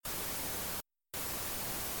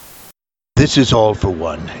This is All for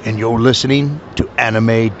One, and you're listening to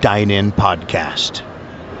Anime Dine-In Podcast.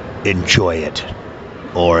 Enjoy it,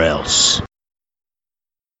 or else.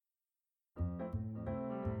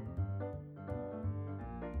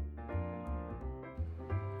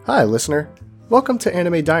 Hi, listener. Welcome to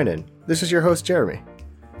Anime Dine-In. This is your host, Jeremy.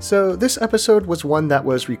 So, this episode was one that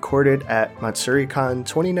was recorded at MatsuriCon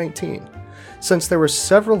 2019. Since there were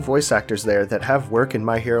several voice actors there that have work in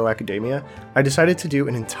My Hero Academia, I decided to do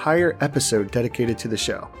an entire episode dedicated to the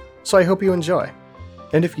show. So I hope you enjoy.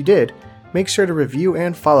 And if you did, make sure to review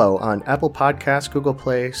and follow on Apple Podcasts, Google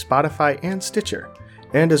Play, Spotify, and Stitcher.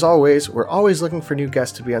 And as always, we're always looking for new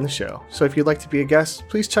guests to be on the show. So if you'd like to be a guest,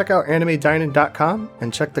 please check out animedinin.com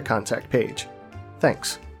and check the contact page.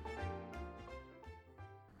 Thanks.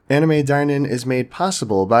 Anime Dine-In is made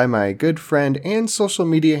possible by my good friend and social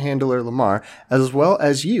media handler Lamar, as well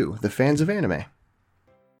as you, the fans of anime.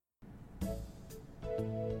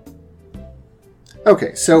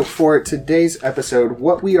 Okay, so for today's episode,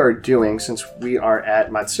 what we are doing, since we are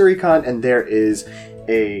at MatsuriCon and there is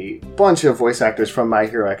a bunch of voice actors from My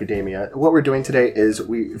Hero Academia, what we're doing today is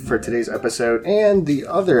for today's episode and the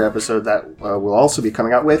other episode that we'll also be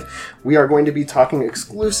coming out with, we are going to be talking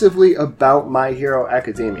exclusively about My Hero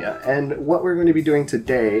Academia. And what we're going to be doing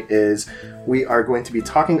today is we are going to be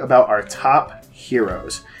talking about our top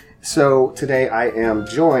heroes. So today I am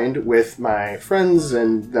joined with my friends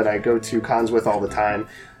and that I go to cons with all the time.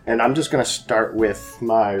 And I'm just going to start with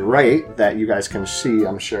my right that you guys can see,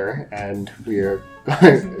 I'm sure. And we're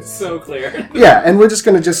it's so clear. Yeah, and we're just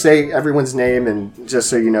going to just say everyone's name and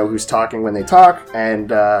just so you know who's talking when they talk. And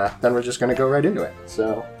then we're just going to go right into it.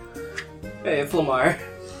 So, Hey, it's Lamar.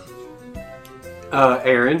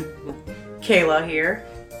 Aaron. Kayla here.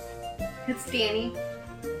 It's Danny.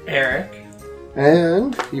 Eric.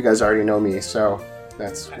 And you guys already know me, so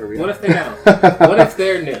that's where we are. What if they don't? What if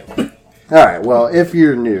they're new? Alright, well, if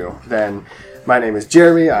you're new, then my name is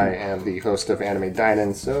Jeremy. I am the host of Anime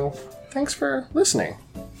Dine-In, so thanks for listening.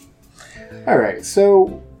 Alright,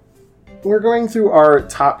 so we're going through our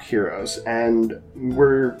top heroes, and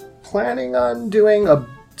we're planning on doing a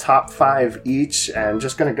top 5 each, and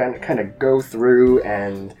just going to kind of go through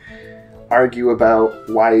and argue about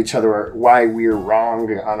why we're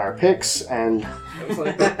wrong on our picks, and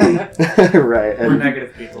right, and we're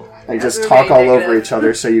negative people. And just talk all over each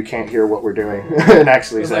other so you can't hear what we're doing and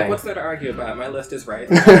actually saying. Like, what's there to argue about? My list is right.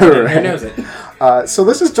 Right. Who knows it? So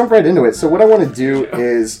let's just jump right into it. So what I want to do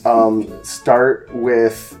is start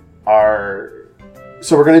with our...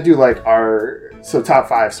 So we're going to do like our... So top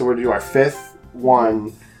 5. So we're going to do our 5th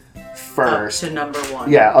one first. Up to number 1.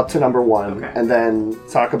 Yeah, up to number 1. Okay. And then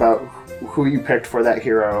talk about who you picked for that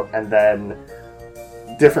hero, and then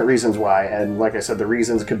different reasons why. And like I said, the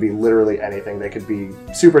reasons could be literally anything. They could be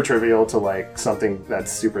super trivial to like something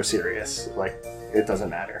that's super serious. Like, it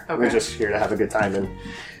doesn't matter. Okay. We're just here to have a good time and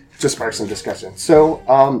just spark some discussion. So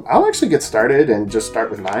I'll actually get started and just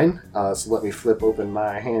start with mine. So let me flip open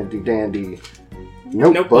my handy dandy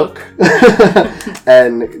notebook.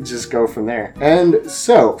 And just go from there. And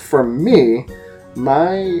so for me,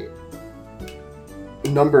 my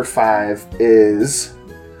number 5 is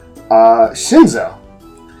Shinzo.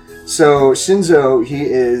 So Shinzo, he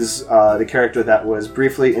is the character that was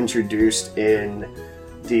briefly introduced in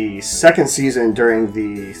the 2nd season during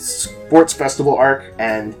the sports festival arc.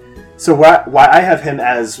 And so why I have him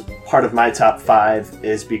as part of my top 5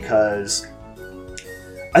 is because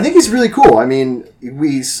I think he's really cool. I mean,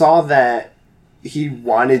 we saw that he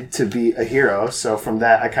wanted to be a hero. So from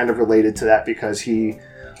that, I kind of related to that because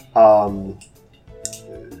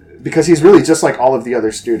he's really just like all of the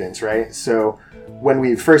other students, right? So when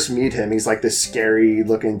we first meet him, he's like this scary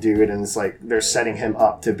looking dude, and it's like they're setting him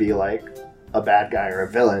up to be like a bad guy or a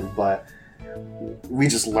villain, but we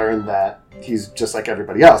just learned that he's just like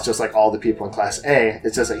everybody else, just like all the people in Class A.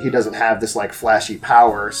 It's just that he doesn't have this like flashy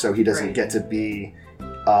power, so he doesn't get to be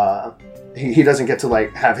he doesn't get to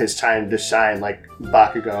like have his time to shine like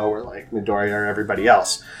Bakugo or like Midoriya or everybody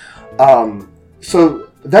else. So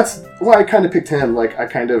that's why I kind of picked him. Like, I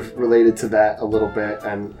kind of related to that a little bit,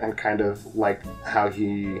 and kind of like how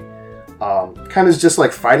he kind of is just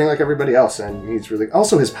like fighting like everybody else, and he's really...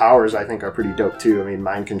 Also, his powers, I think, are pretty dope too. I mean,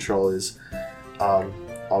 mind control is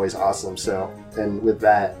always awesome. So, and with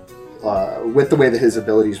that, with the way that his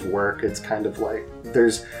abilities work, it's kind of like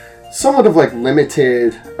there's somewhat of like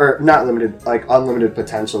limited, or not limited, like unlimited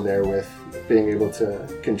potential there with being able to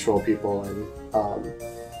control people and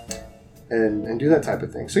do that type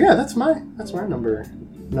of thing. So yeah, that's my number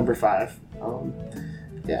 5.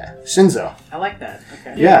 Yeah, Shinzo. I like that.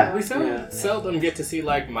 Okay. Yeah, we seldom get to see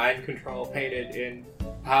like mind control painted in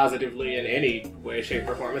positively in any way, shape,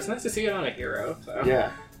 or form. It's nice to see it on a hero. So.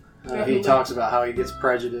 Yeah. He talks about how he gets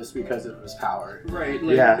prejudiced because of his power. Right.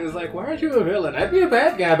 Like, Yeah. It was like, why aren't you a villain? I'd be a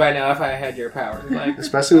bad guy by now if I had your power. Like,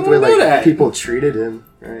 Especially with the way I don't know like that. people treated him,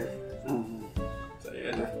 right? So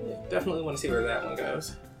yeah, definitely want to see where that one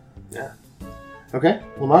goes. Okay,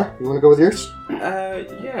 Lamar, you want to go with yours?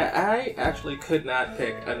 Yeah, I actually could not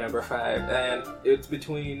pick a number 5, and it's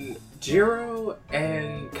between Jiro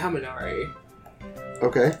and Kaminari.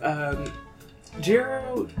 Okay.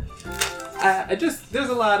 Jiro, there's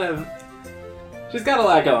a lot of, she's got a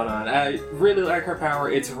lot going on. I really like her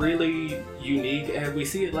power. It's really unique, and we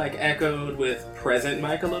see it like echoed with Present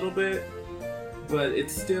Mike a little bit, but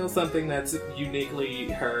it's still something that's uniquely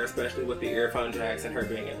her, especially with the earphone jacks and her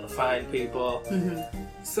being able to find people.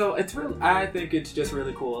 So I think it's just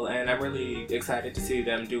really cool, and I'm really excited to see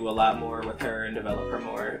them do a lot more with her and develop her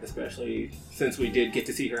more, especially since we did get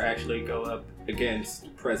to see her actually go up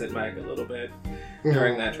against Present Mike a little bit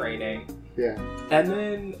during that training. Yeah. And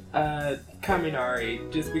then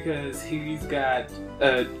Kaminari, just because he's got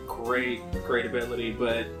a great ability,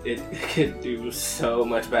 but it can do so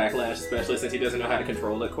much backlash, especially since he doesn't know how to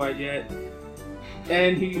control it quite yet.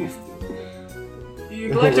 And you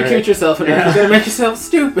electrocute yourself and you're gonna make yourself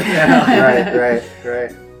stupid.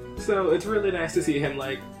 Right. So it's really nice to see him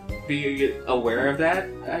like be aware of that,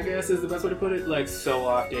 I guess is the best way to put it. Like, so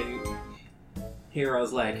often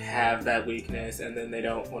heroes like have that weakness and then they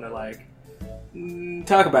don't want to like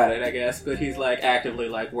talk about it, I guess, but he's like actively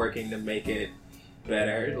like working to make it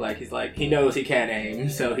better. Like, he's like, he knows he can't aim,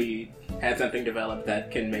 so he had something developed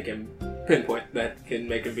that can make him pinpoint, that can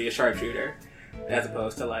make him be a sharpshooter, as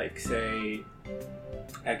opposed to like, say,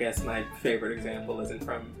 I guess my favorite example isn't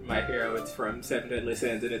from My Hero, it's from Seven Deadly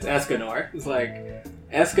Sins, and it's Escanor. It's like,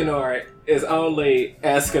 Escanor is only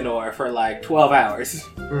Escanor for like 12 hours,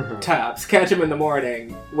 tops. Catch him in the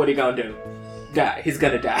morning, what are you gonna do? Die. He's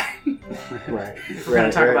gonna die. Right. We're gonna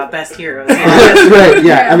talk about best heroes. Right,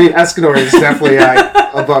 yeah. I mean, Escanor is definitely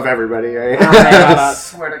above everybody, right? I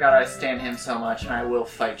swear to God, I stand him so much, and I will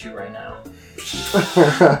fight you right now.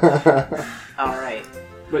 All right.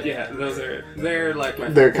 But yeah, they're like my.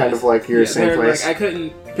 They're kind of like your same place. Like, I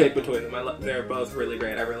couldn't pick between them. They're both really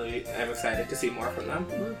great. I really am excited to see more from them.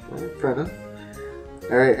 Fair enough.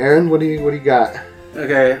 All right, Aaron, what do you got?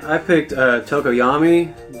 Okay, I picked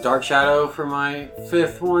Tokoyami, Dark Shadow, for my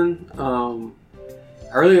 5th one.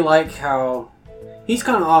 I really like how he's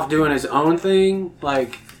kind of off doing his own thing.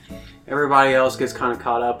 Like, everybody else gets kind of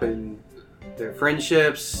caught up in their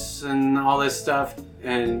friendships and all this stuff,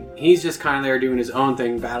 and he's just kind of there doing his own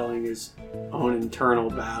thing, battling his own internal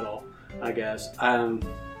battle, I guess,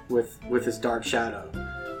 with his Dark Shadow.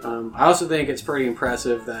 I also think it's pretty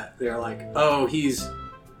impressive that they're like, oh,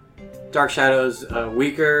 Dark Shadow's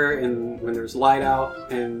weaker when there's light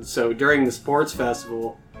out, and so during the sports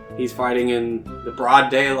festival, he's fighting in the broad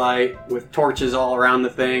daylight with torches all around the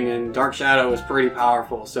thing, and Dark Shadow is pretty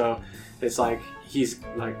powerful, so it's like he's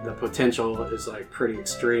like, the potential is like pretty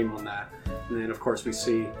extreme on that. And then of course we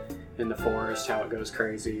see in the forest how it goes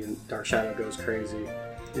crazy and Dark Shadow goes crazy.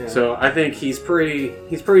 Yeah. So I think he's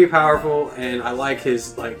pretty powerful, and I like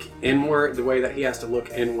his like inward, the way that he has to look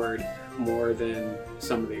inward more than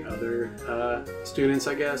some of the other students,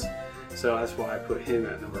 I guess. So that's why I put him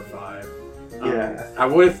at number 5. I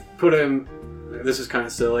would have put him, this is kind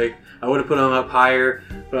of silly, I would have put him up higher,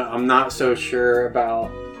 but I'm not so sure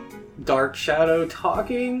about Dark Shadow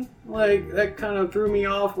talking. Like, that kind of threw me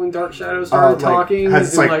off when Dark Shadow started talking.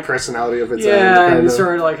 Has like personality of its own. Yeah, and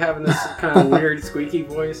started like having this kind of weird squeaky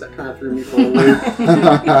voice that kind of threw me for a loop.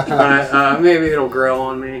 But maybe it'll grow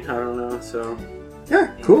on me. I don't know. So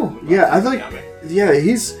yeah, cool. Yeah, I like. Yeah,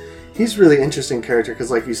 he's really interesting character because,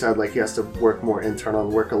 like you said, like he has to work more internal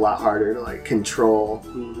and work a lot harder to like control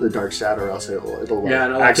the Dark Shadow, or else it'll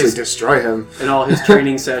like, actually destroy him. And all his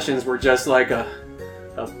training sessions were just like a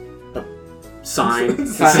sign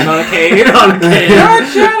on a cave. Dark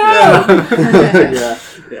Shadow.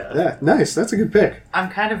 Yeah, nice. That's a good pick. I'm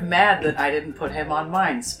kind of mad that I didn't put him on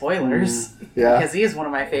mine. Spoilers. Yeah. Because he is one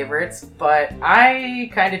of my favorites. But I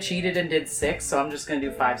kind of cheated and did 6, so I'm just going to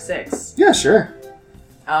do 5, 6. Yeah, sure.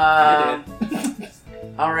 I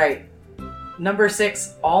All right. Number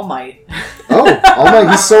 6, All Might. Oh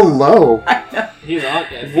my, he's so low. He's on.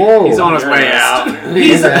 Whoa. He's on his way out.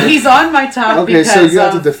 He's on my top because so you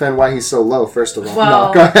have to defend why he's so low, first of all. Well,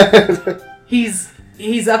 no, go ahead.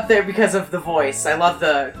 He's up there because of the voice. I love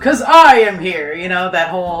the, 'cause I am here, you know, that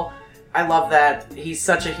whole, I love that. He's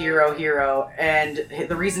such a hero, and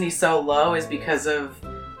the reason he's so low is because of,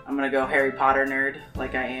 I'm gonna go Harry Potter nerd,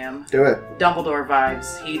 like I am. Do it. Dumbledore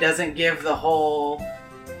vibes. He doesn't give the whole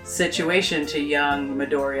situation to young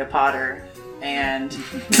Midoriya Potter, and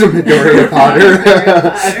Midoriya Potter.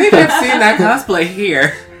 I think I've seen that cosplay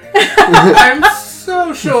here. I'm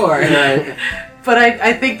so sure. but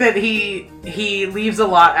I think that he leaves a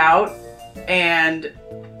lot out and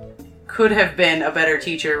could have been a better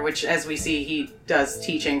teacher, which, as we see, he does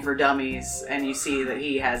teaching for dummies, and you see that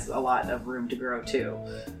he has a lot of room to grow too.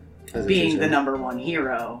 As a Being teacher. the number 1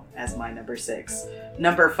 hero as my number 6.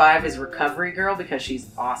 Number 5 is Recovery Girl because she's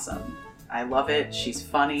awesome. I love it. She's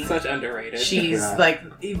funny. Such underrated. She's Yeah. like,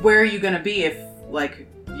 where are you gonna be if like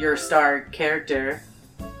your star character,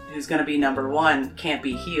 who's gonna be number 1, can't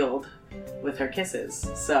be healed with her kisses?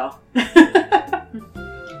 So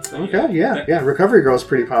Okay, yeah. Recovery Girl's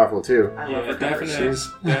pretty powerful too. I love Yeah, Recovery.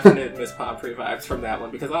 definite Miss Pomfrey vibes from that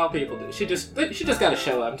one because all people do. She just got to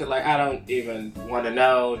show up to like I don't even want to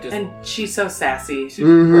know. Just And she's so sassy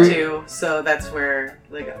Mhm. too. So that's where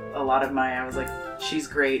like a lot of I was like, she's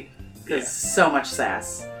great because so much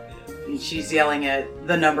sass. And she's yelling at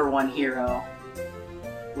the number 1 hero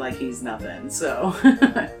like he's nothing. So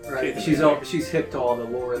Right. She's hip to all the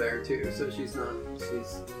lore there too, so she's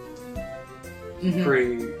Mhm.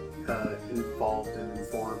 pretty involved and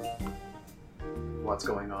informed what's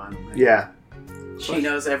going on. Yeah. She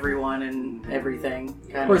knows everyone and everything.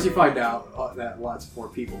 Of course, you find out that lots more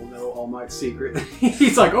people know All Might's secret.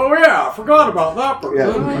 He's like, "Oh yeah, I forgot about that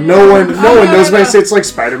person." Yeah. No one knows when it's like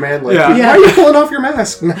Spider-Man. Like, Yeah. why are you pulling off your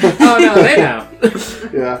mask? oh no, they know.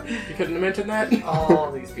 Yeah. You couldn't have mentioned that.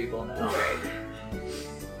 All these people know.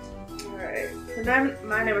 Alright. For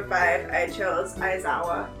my number 5, I chose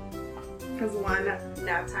Aizawa. Because 1,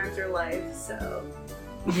 nap times are life, so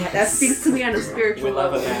that speaks to me on a spiritual We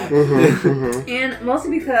love level. it. Mhm. And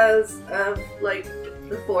mostly because of like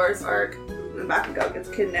the Forest arc, when Bakugo gets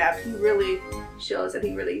kidnapped, he really shows that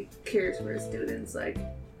he really cares for his students. Like,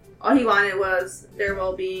 all he wanted was their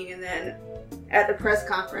well-being. And then at the press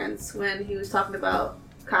conference, when he was talking about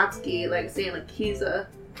Katsuki, like saying like he's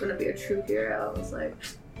gonna be a true hero, I was like,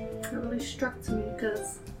 that really struck to me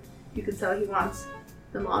because you can tell he wants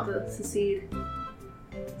them all to succeed.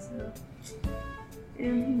 So,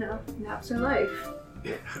 and naps are life.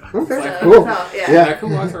 Okay, So- cool. So, yeah. Yeah. Like, who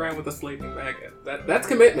walks around with a sleeping bag? That's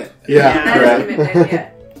commitment. Yeah. Yeah. That is Right. commitment, yeah.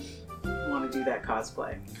 Want to do that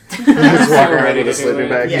cosplay? Just walk around Ready with a to do sleeping it.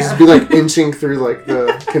 bag. Yeah. Just be like inching through like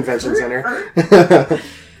the convention center.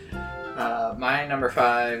 My number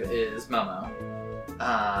 5 is Momo.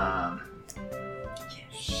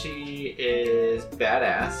 She is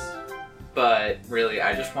badass, but really,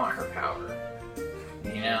 I just want her power.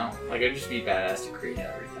 You know, like I'd just be badass to create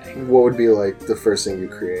everything. What would be like the first thing you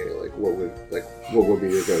create? Like what would be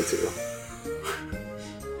your go-to?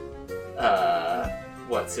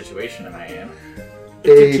 What situation am I in?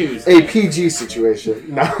 A PG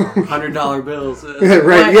situation. No. $100 bills.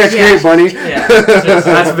 Right, yeah, Yeah. create money. Yeah, just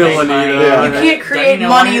That's make villainy, money. though. Yeah. You can't create Don't you know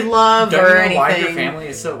money, why- love, Don't or you know why your anything. family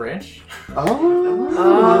is so rich?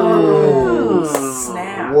 Oh,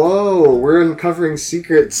 snap. Whoa, we're uncovering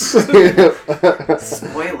secrets. Spoilers.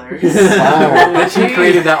 Wow. She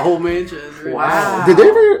created that whole mansion. Right? Wow. Did they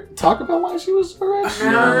ever talk about why she was so rich?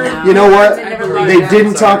 No. You know what? They never believe They brought it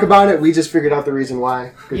didn't up. talk about it. We just figured out the reason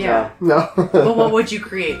why. Good Yeah. job. No. But what would you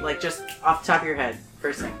create? Like, just off the top of your head,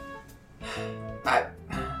 first thing. I-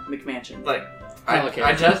 McMansion. Like, Pelican.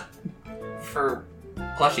 I just for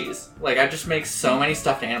plushies. Like, I just make so many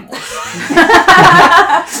stuffed animals.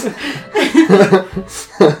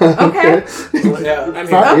 Okay. Yeah. I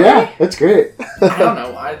mean, Yeah, that's great. I don't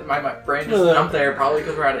know. My brain just jumped there, probably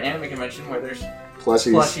because we're at an anime convention where there's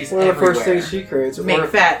Plushies. plushies One of the everywhere. first things she creates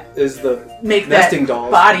Make that, is the make nesting that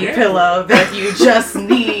dolls. body Yeah. pillow that you just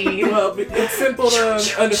need. Well, it's simple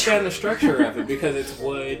to understand the structure of it because it's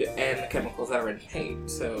wood and the chemicals that are in paint.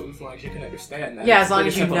 So as long as you can understand that, Yeah, it's as long pretty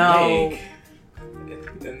as you simple to know. make.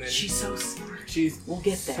 And then She's so smart. she's We'll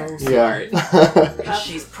get there. so Yeah. smart. 'Cause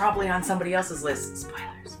she's probably on somebody else's list.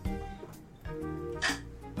 Spoilers.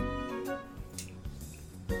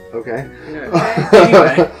 Okay.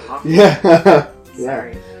 Anyway. Yeah.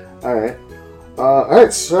 Sorry. All right. All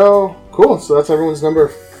right. So cool. So that's everyone's number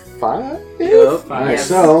 5. Yep. All right. Yes.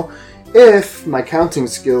 So if my counting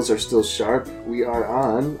skills are still sharp, we are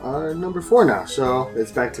on our number 4 now. So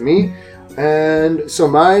it's back to me. And so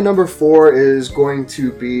my number 4 is going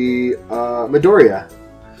to be Midoriya.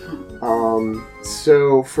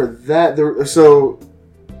 So for that, so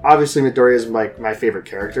obviously Midoriya is like my favorite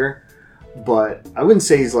character, but I wouldn't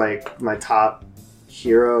say he's like my top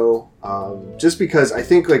hero. Just because I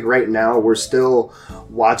think like right now we're still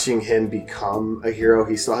watching him become a hero.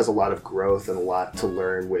 He still has a lot of growth and a lot to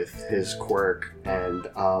learn with his quirk, and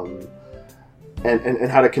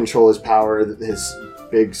and how to control his power, his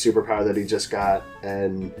big superpower that he just got.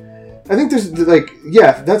 And I think there's like,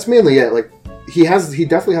 yeah, that's mainly it. Like he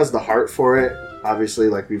definitely has the heart for it. Obviously,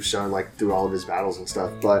 like we've shown like through all of his battles and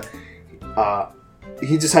stuff, but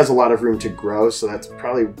he just has a lot of room to grow. So that's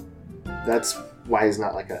why he's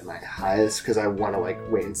not like at my highest, because I want to like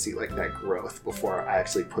wait and see like that growth before I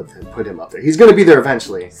actually put him up there. He's going to be there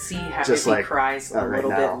eventually. See how Just if he like, cries a right little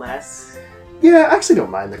now. bit less. Yeah, I actually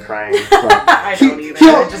don't mind the crying. But I don't either.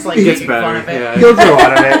 I just like he gets making fun better. of it. Yeah. he'll grow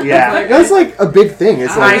out of it. Yeah, Like, that's like a big thing.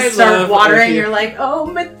 It's I like start love watering, if you- you're like, oh,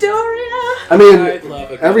 Midoriya! I mean, I'd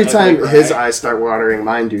love a every good time ugly his cry. eyes start watering,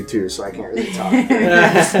 mine do too. So I can't really talk.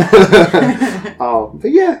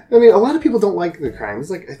 But yeah, I mean, a lot of people don't like the crying. It's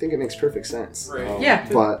like I think it makes perfect sense. Right. Yeah.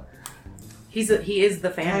 But he is the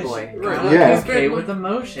fanboy. Right. Yeah. He's okay with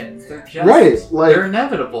emotions. They're just Right, like- they're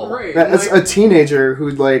inevitable. Right. that's like, a teenager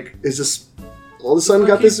who like is just all of a sudden Like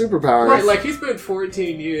got this superpower. right, like he spent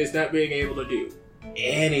 14 years not being able to do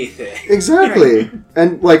anything. Exactly.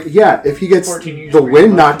 And like, yeah, if he gets 14 years the where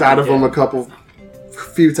wind he knocked must out of be him dead.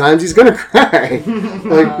 few times, he's gonna cry.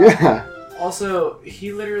 Like, yeah. Also,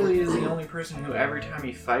 he literally is the only person who every time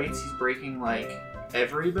he fights, he's breaking like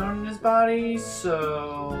every bone in his body.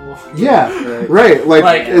 So Yeah. Right.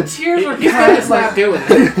 Like, it's tears are He's kind not of like stop doing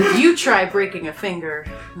that. You try breaking a finger.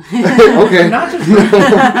 okay. not just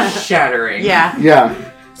breaking, shattering. Yeah.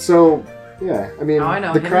 Yeah. So, yeah. I mean, Oh, I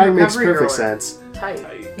know. the Him crying and makes Recovery perfect Girl are sense. Tight.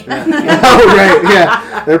 Oh, right.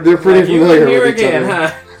 Yeah. They're pretty Like, you familiar here with each again, other.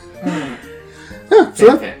 huh? Yeah.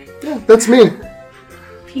 So Fanfic. yeah, that's me.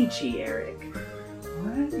 Peachy Eric.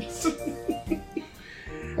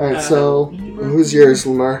 All right. So, who's yours,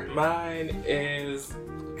 Lamar? Mine is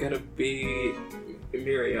gonna be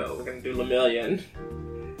Mirio. We're gonna do Lemillion.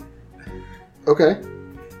 Okay.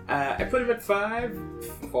 I put him at 5.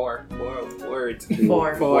 4 words.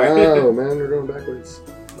 Four. Wow, man, we're going backwards.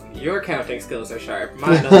 Your counting skills are sharp.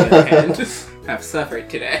 Mine, on the other hand, have suffered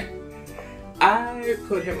today. I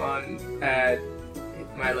put him on at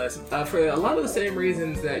my list for a lot of the same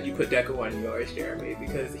reasons that you put Deku on yours, Jeremy.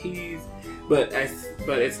 Because but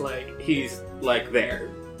it's like he's like there.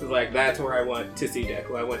 Like that's where I want to see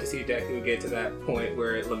Deku. I want to see Deku get to that point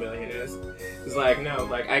where Lemillion is. It's like no,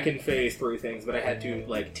 like I can phase through things, but I had to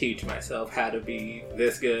like teach myself how to be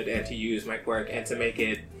this good and to use my quirk and to make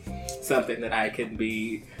it something that I can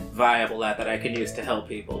be viable at, that I can use to help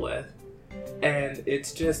people with. And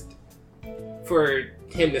it's just for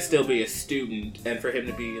him to still be a student and for him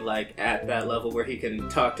to be like at that level where he can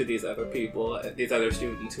talk to these other people, these other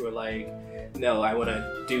students who are like, no, I want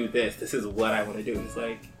to do this. This is what I want to do. And it's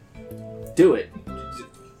like, do it.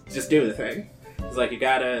 Just do the thing. It's like you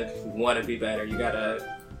gotta want to be better. You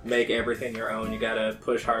gotta make everything your own. You gotta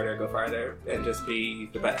push harder, go farther, and just be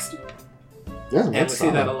the best. Yeah, And we that's see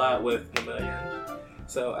that a solid. lot with Lemillion.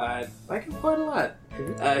 So I like him quite a lot.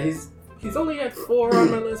 He's only at 4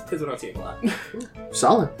 on my list because we don't see him a lot.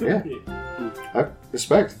 Solid. Yeah.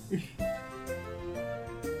 Respect.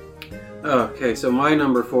 Okay, so my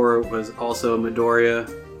number 4 was also Midoriya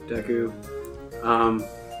Deku.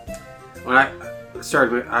 When I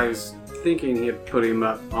started, I was thinking he had put him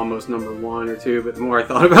up almost number 1 or 2, but the more I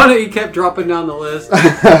thought about it, he kept dropping down the list.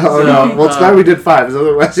 Oh no! Well, it's glad we did 5. 'Cause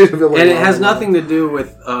otherwise, you'd have been like, And it has nothing to do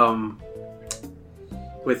with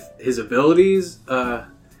his abilities.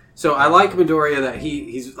 So I like Midoriya that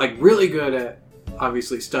he's like really good at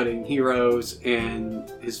obviously studying heroes and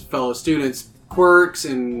his fellow students' quirks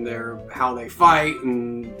and how they fight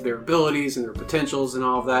and their abilities and their potentials and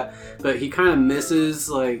all of that. But he kind of misses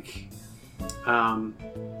like the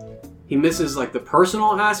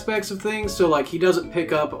personal aspects of things. So like he doesn't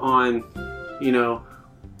pick up on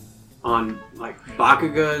like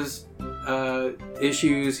Bakuga's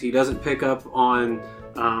issues. He doesn't pick up on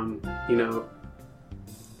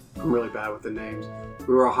I'm really bad with the names.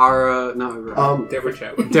 Urahara, not Urahara. Different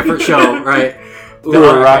show. Different show, right?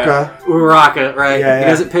 Uraraka. Right? Yeah, He yeah.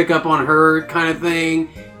 doesn't pick up on her kind of thing,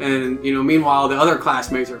 and meanwhile the other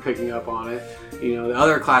classmates are picking up on it. The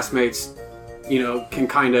other classmates, can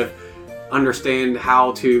kind of understand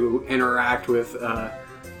how to interact with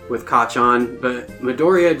Kacchan, but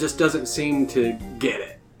Midoriya just doesn't seem to get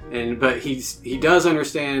it. But he does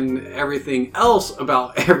understand everything else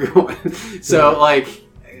about everyone. So like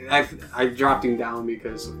I dropped him down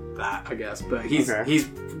because of that, I guess. But he's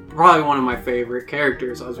probably one of my favorite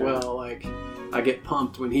characters as well. Like I get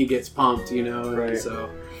pumped when he gets pumped, and Right. so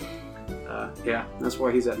yeah, that's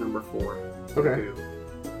why he's at number 4. Okay.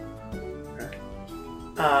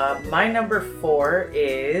 My number 4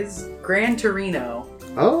 is Gran Torino.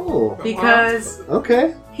 Oh. Because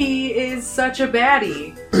Okay. he is such a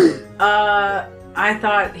baddie. I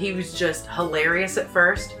thought he was just hilarious at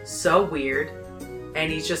first, so weird,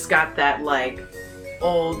 and he's just got that like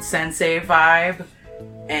old sensei vibe,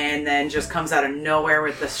 and then just comes out of nowhere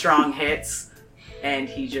with the strong hits, and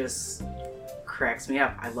he just cracks me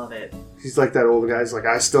up. I love it. He's like that old guy. He's like,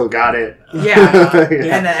 I still got it. Yeah.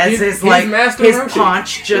 Yeah. And then as his Master his Roshi.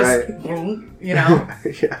 punch just, Right. boom, you know.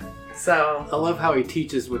 Yeah. So I love how he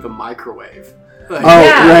teaches with a microwave. Like, Oh,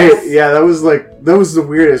 Yes. right. Yeah, that was the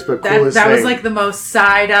weirdest but that coolest that thing. was like the most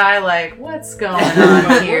side eye, like what's going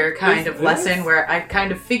on here kind of lesson where I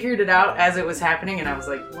kind of figured it out as it was happening, and I was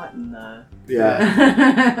like, what in the?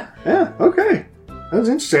 Yeah. Yeah, okay. That was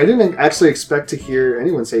interesting. I didn't actually expect to hear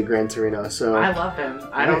anyone say Gran Torino, so... I love him.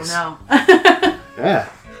 I don't Nice. know. Yeah.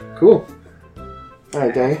 Cool.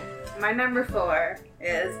 Alright, Danny. My number 4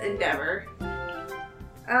 is Endeavor.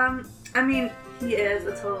 I mean, he is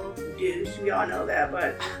a total douche. We all know that,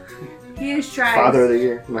 but he is trying. Father of the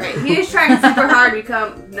Year. Right, he is trying super hard to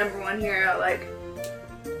become #1 hero. Like,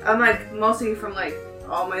 I'm like mostly from like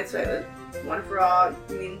All Might's like One for All.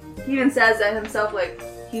 I mean, he even says that himself. Like,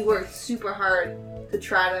 he worked super hard to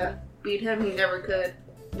try to beat him. He never could,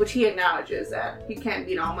 which he acknowledges that he can't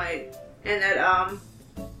beat All Might, and that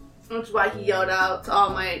which is why he yelled out to All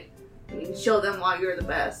Might, I mean, show them why you're the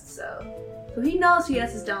best. So he knows he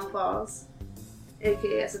has his downfalls,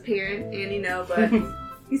 aka as a parent, and you know, but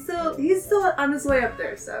he's still on his way up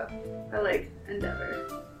there. So I like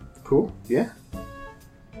Endeavor. Cool. Yeah.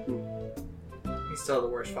 He's still the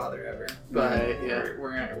worst father ever. But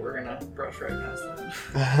we're gonna brush right past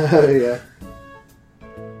that.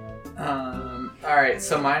 Yeah. All right.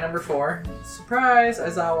 So my number 4, surprise,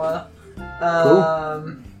 Aizawa.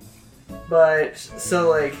 But so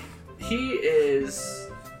like he is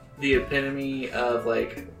the epitome of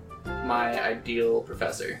like my ideal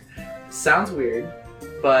professor. Sounds weird,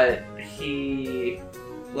 but he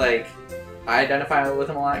like I identify with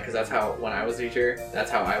him a lot because that's how when I was a teacher, that's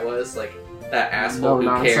how I was like that asshole who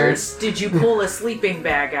nonsense. cares. Did you pull a sleeping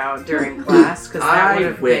bag out during class? Because that I would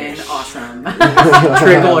have wish. been awesome.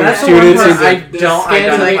 Trickle your That's the students one into where I don't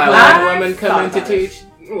Scantily identify clad with. women come in to thought about it. teach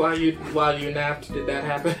while you napped. Did that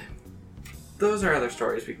happen? Those are other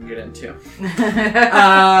stories we can get into.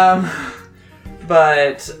 Uh,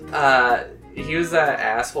 But he was that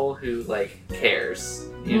asshole who like cares,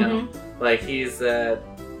 you know, like he's that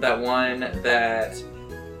one that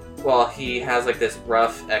while he has like this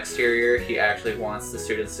rough exterior, he actually wants the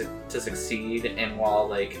students to succeed, and while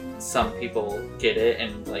like some people get it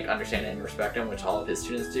and like understand it and respect him, which all of his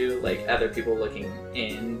students do, like other people looking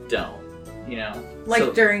in don't, you know. like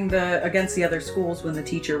So- during the against the other schools when the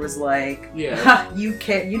teacher was like, Yeah. ha, you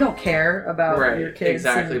don't care about your right, kids.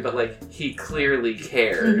 exactly, and- but like he clearly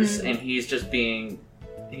cares, and he's just being.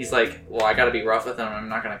 He's like, well, I gotta be rough with him. I'm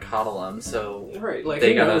not gonna coddle him, so Right, like They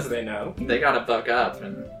he gotta- knows they know. they gotta buck up,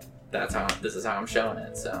 and this is how I'm showing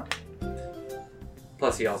it. So,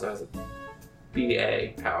 plus he also has a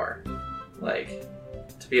BA power, like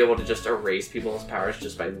to be able to just erase people's powers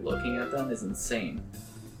just by looking at them is insane.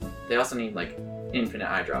 They also need like infinite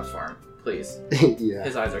eye drops for him, please. Yeah.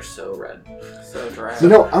 His eyes are so red. So dry. You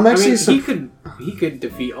know, I'm I actually... mean, he could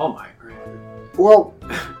defeat All Might, right? Well,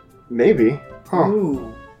 maybe. Huh.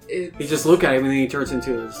 Ooh. It's- You just look at him and then he turns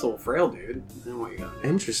into this little frail dude. Then what you got?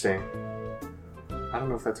 Interesting. I don't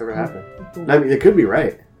know if that's ever happened. I mean, it could be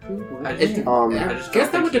right. I just, It- Um, I I just guess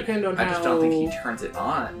don't that would think depend on I how. just don't think he turns it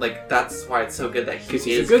on. Like that's why it's so good that he 'Cause is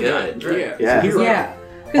he's a good guy, good. right? Yeah. Yeah. He's a hero. Yeah,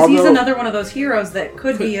 because he's Although- another one of those heroes that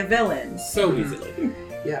could be a villain. So easily.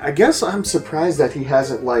 Yeah, I guess I'm surprised that he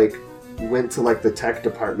hasn't, like, went to, like, the tech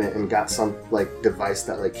department and got some, like, device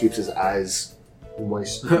that, like, keeps his eyes Like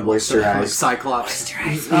moisturized. Cyclops.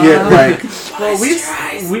 Yeah, like... Well,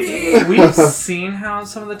 we've seen how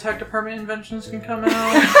some of the tech department inventions can come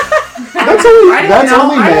out. That's only, I don't that's know.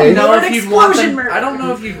 only I don't May. know An if you'd want explosion them. murder. I don't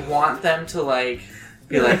know if you'd want them to like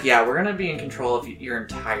be like, yeah, we're gonna be in control of your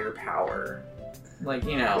entire power. Like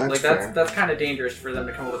That's like fair. that's kind of dangerous for them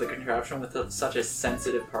to come up with a contraption with such a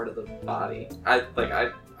sensitive part of the body. I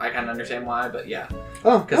kind of understand why, but yeah,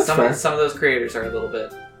 Oh, because that's fair. some of those creators are a little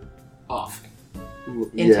bit Off.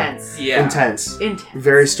 Yeah. Intense. yeah. Intense. Intense.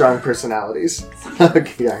 Very strong personalities.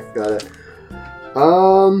 Okay, yeah, got it.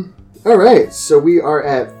 Alright, so we are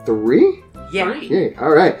at 3? Yeah. Yay,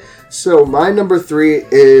 alright. So my number 3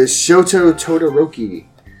 is Shoto Todoroki.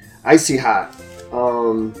 Icy Hot.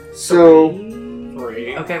 So...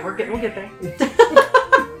 Three. Okay, we'll get there.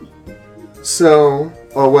 So...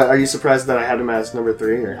 Oh, what? Are you surprised that I had him as number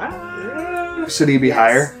 3? Or should he be Yes.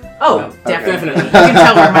 higher? Oh, Okay. definitely. You can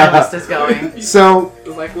tell where my list is going. So...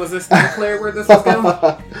 Like, was this not clear where this was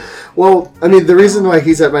going? Well, I mean, the reason why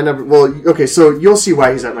he's at my number... Well, okay, so you'll see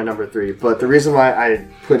why he's at my number 3, but the reason why I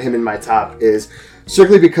put him in my top is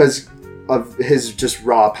strictly because of his just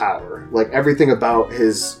raw power. Like, everything about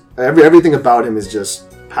his... Everything about him is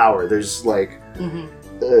just power. There's, like...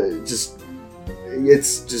 It's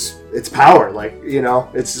power. Like, you know?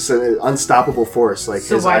 It's just an unstoppable force. Like,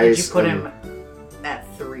 So his why did ice you put and- him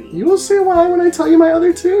at 3? You will see why when I tell you my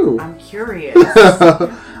other 2. I'm curious.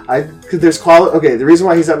 Okay, the reason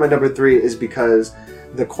why he's at my number 3 is because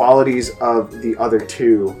the qualities of the other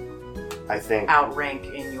 2, I think, Outrank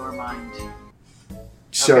in your mind.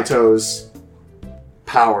 Shoto's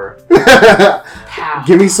power. Pow.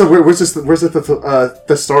 Give me some. Where's the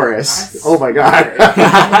thesaurus? Oh my god.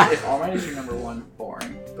 If All Might is your number 1,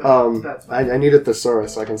 boring. That's I need a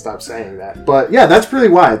thesaurus so I can stop saying that. But yeah, that's really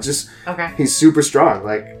why. It's just Okay. he's super strong.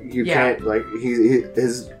 Like you Yeah. can't like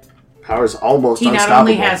his power is almost He unstoppable. not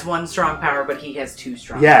only has one strong power, but he has 2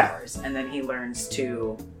 strong Yeah. powers. And then he learns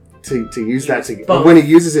to to use that use together. both. When he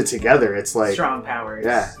uses it together, it's like strong powers.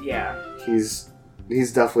 yeah. Yeah. he's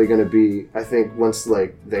definitely going to be, I think, once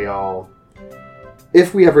like they all,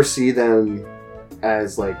 if we ever see them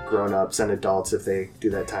as like grown-ups and adults, if they do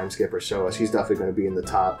that time skip or show us, he's definitely going to be in the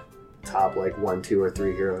top like 1, 2, or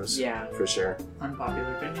 3 heroes. Yeah. For sure.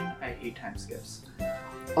 Unpopular opinion, I hate time skips.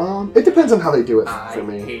 It depends on how they do it I for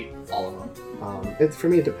me. hate all of them. For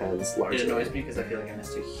me, it depends largely. It annoys me because I feel like I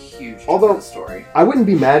missed a huge chunk Although- of the story. I wouldn't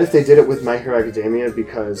be mad if they did it with My Hero Academia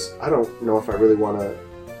because I don't know if I really want to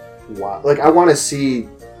like I want to see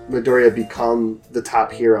Midoriya become the top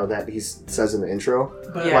hero that he says in the intro.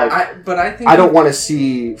 But Yeah. I think I don't want to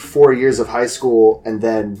see 4 years of high school and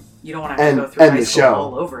then You don't want to have to And- go through and high the school show.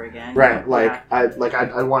 all over again. right like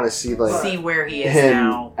Yeah. I want to see like See where he is him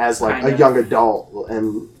now. as like kind a of. young adult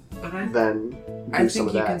and But I then I do some think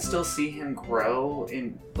of you that. can still see him grow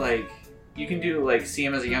in like you can do like see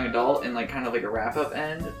him as a young adult and like kind of like a wrap up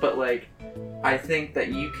end, but like I think that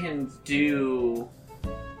you can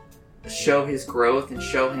show his growth and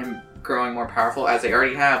show him growing more powerful as they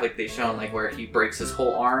already have, like they've shown like where he breaks his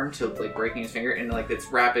whole arm to like breaking his finger and like it's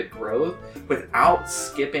rapid growth without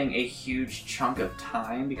skipping a huge chunk of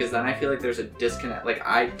time, because then I feel like there's a disconnect. Like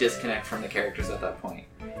I disconnect from the characters at that point.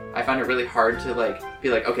 I find it really hard to like be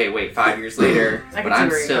like, okay, wait, 5 years later, I can but see I'm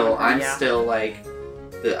where you're still coming from, yeah. still like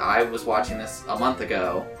I was watching this a month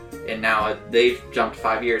ago and now they've jumped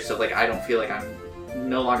 5 years, so like I don't feel like I'm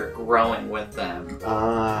no longer growing with them,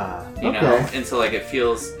 you know, and so like it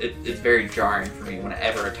feels it's very jarring for me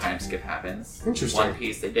whenever a time skip happens. Interesting. One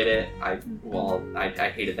Piece, they did it. I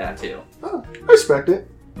hated that too. Oh, I respect it.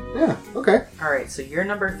 Yeah, okay. Alright, so your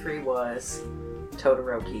number 3 was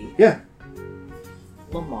Todoroki. Yeah.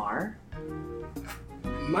 Lamar.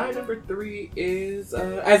 My number 3 is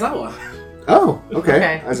Aizawa. Oh, okay.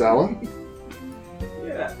 Okay. Aizawa.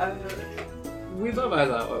 Yeah, we love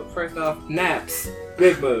Aizawa. First off, naps.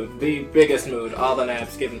 Big mood. The biggest mood. All the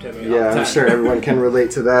naps given to me all Yeah, the time. I'm sure everyone can relate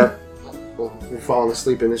to that. Well, we're falling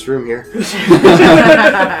asleep in this room here.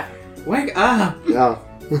 Wake up! No,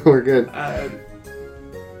 we're good.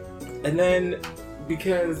 And then,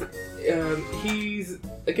 because he's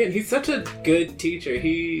such a good teacher.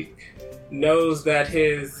 He knows that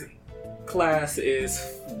his class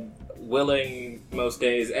is willing most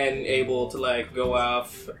days and able to like go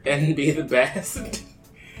off and be the best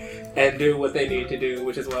and do what they need to do,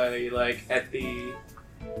 which is why like at the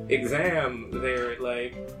exam they're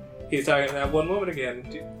like he's talking to that one woman again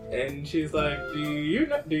and she's like,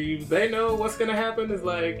 do they know what's gonna happen? Is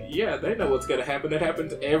like, yeah, they know what's gonna happen. It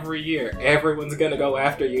happens every year. Everyone's gonna go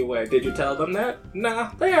after you. Did you tell them that?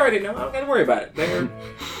 Nah, they already know. I don't gotta worry about it. They're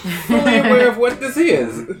fully aware of what this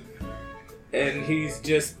is. And he's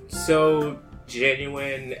just so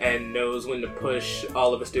genuine and knows when to push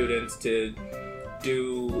all of the students to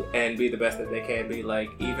do and be the best that they can be. Like,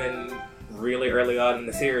 even really early on in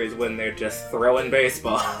the series when they're just throwing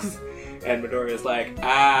baseballs and Midoriya's like,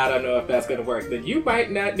 I don't know if that's gonna work. Then you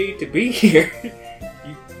might not need to be here.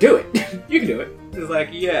 You do it. You can do it. It's like,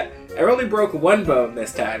 yeah, I only broke one bone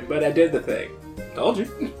this time, but I did the thing. Told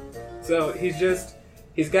you. So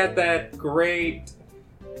he's got that great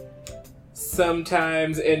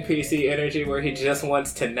sometimes NPC energy where he just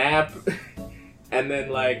wants to nap, and then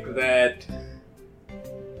like that,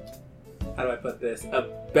 how do I put this, a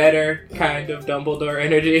better kind of Dumbledore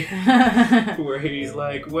energy where he's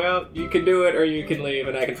like, well, you can do it or you can leave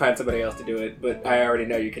and I can find somebody else to do it, but I already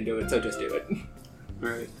know you can do it, so just do it.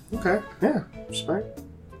 Right. Okay, yeah, respect.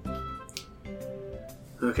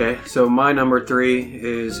 Okay, so my number 3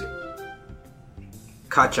 is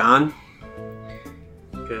Kachan.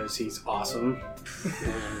 because he's awesome.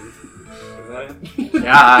 And, Is that it?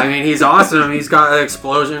 yeah, I mean, he's awesome. He's got an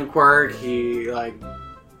explosion quirk. He, like,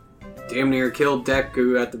 damn near killed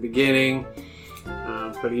Deku at the beginning.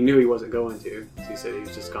 But he knew he wasn't going to. He said he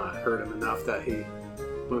was just going to hurt him enough that he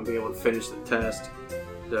wouldn't be able to finish the test.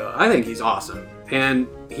 So I think he's awesome. And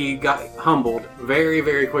he got humbled very,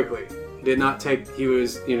 very quickly. He did not take... He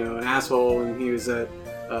was, an asshole when he was at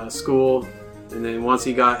school. And then once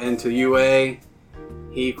he got into UA,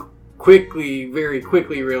 he very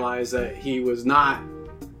quickly realized that he was not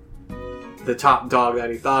the top dog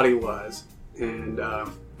that he thought he was. And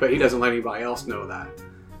but he doesn't let anybody else know that.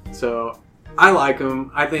 So I like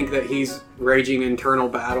him. I think that he's raging internal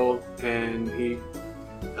battle, and he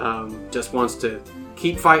just wants to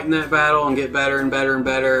keep fighting that battle and get better and better and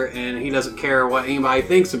better, and he doesn't care what anybody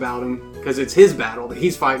thinks about him because it's his battle that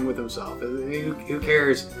he's fighting with himself. Who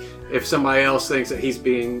cares if somebody else thinks that he's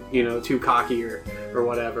being, too cocky or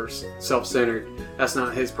whatever, self-centered? That's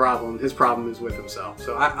not his problem. His problem is with himself.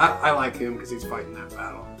 So I like him because he's fighting that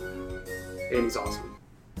battle, and he's awesome.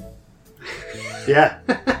 Yeah.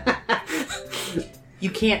 You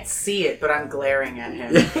can't see it, but I'm glaring at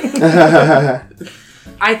him.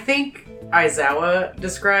 I think Aizawa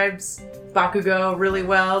describes Bakugo really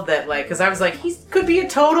well. That because I was like, he could be a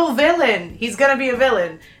total villain. He's gonna be a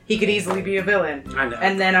villain. He could easily be a villain. I know.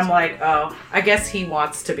 And then I'm like, oh, I guess he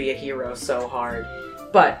wants to be a hero so hard.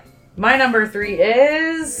 But my number 3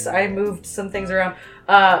 is... I moved some things around.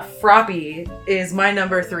 Froppy is my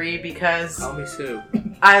number 3 because... Call me Sue.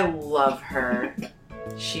 I love her.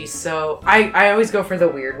 She's so... I always go for the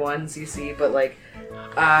weird ones, you see, but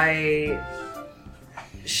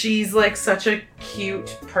she's such a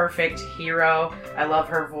cute, perfect hero. I love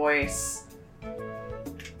her voice.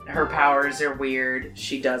 Her powers are weird.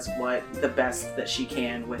 She does the best that she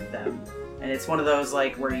can with them. And it's one of those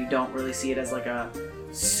where you don't really see it as a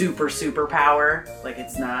super power.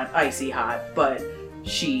 It's not icy hot, but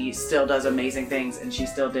she still does amazing things, and she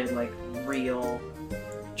still did real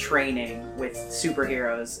training with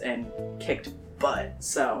superheroes and kicked butt.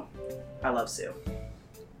 So I love Sue.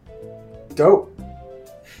 Dope.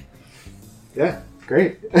 Yeah,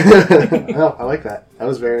 great. Oh, I like that. That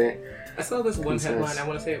was very... I saw this one That's headline, nice. I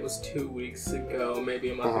want to say it was 2 weeks ago, maybe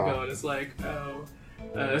a month ago, and it's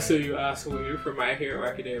so you Asui from My Hero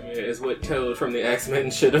Academia is what Toad from the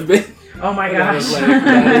X-Men should have been. Oh my And I was gosh. like,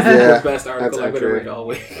 that is Yeah, the best article that's I've ever accurate. read all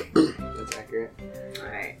week. That's accurate.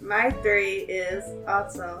 Alright, my 3 is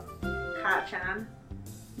also Hachan,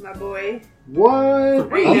 my boy. What? I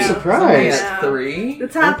I'm know. surprised. Yeah. 3? The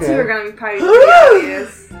top Okay. 2 are gonna be probably pretty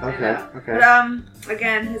obvious. I Okay, know. okay. But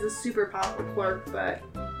again, he's a super powerful quirk, but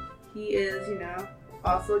he is,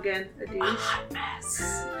 also again a douche. Hot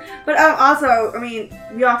mess. But also,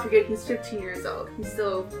 we all forget he's 15 years old. He's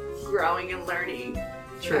still growing and learning.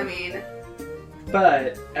 True. I mean,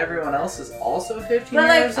 But everyone else is also 15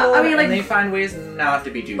 But, years old, I mean, and they find ways not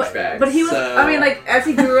to be douchebags. but he was. so... As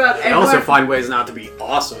he grew up, They also everyone- find ways not to be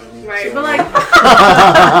awesome. right. so- But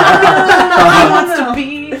He wants to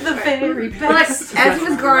be the very best. as he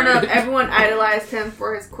was growing up, everyone idolized him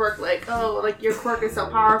for his quirk. Your quirk is so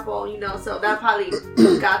powerful, So that probably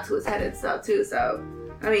got to his head and stuff too. So,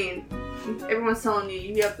 everyone's telling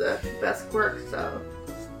you have the best quirk, so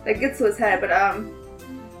that gets to his head. But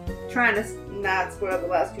trying to not spoil the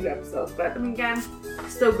last 2 episodes. But again,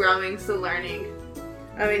 still growing, still learning.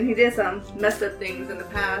 He did some messed up things in the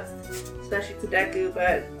past, especially to Deku,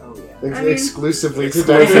 but Oh yeah. I mean- Exclusively to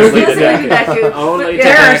Exclusively to Deku. Deku. Only But to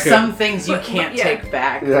There are Deku. some things you But- can't yeah. take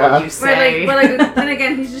back. Yeah. What you say. Then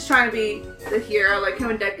again, he's just trying to be the hero. Him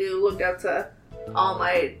and Deku looked up to All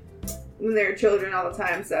Might when they were children all the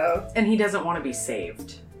time. So And he doesn't want to be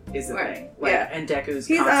saved, is the Right. thing. Yeah. And Deku's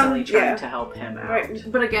He's, constantly trying yeah. to help him out.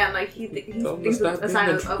 right, but again, he Don't thinks stop a sign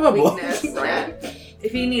being of in trouble. weakness. That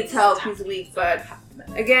if he needs help, he's weak. But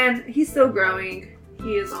again, he's still growing.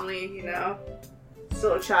 He is only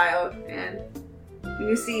still a child, and when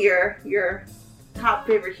you see your top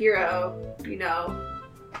favorite hero,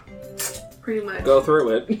 pretty much Go through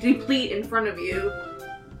it. deplete in front of you,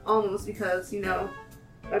 almost because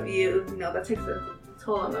of you. That takes a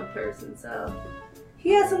toll on the person. So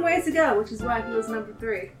he has some ways to go, which is why he was number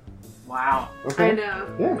 3. Wow. Okay. I know,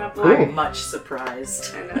 Yeah, my boy. cool. I'm much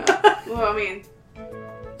surprised. I know. Well, you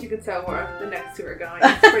can tell where the next 2 are going.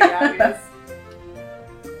 It's pretty obvious.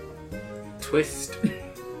 Twist.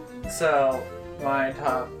 So, my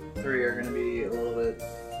top 3 are going to be a little bit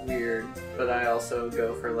weird, but I also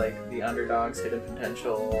go for, the underdog's hidden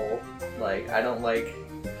potential.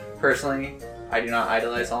 Personally, I do not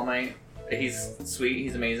idolize All Might. He's sweet,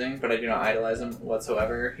 he's amazing, but I do not idolize him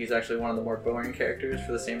whatsoever. He's actually one of the more boring characters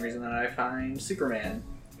for the same reason that I find Superman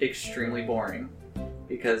extremely boring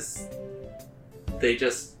because they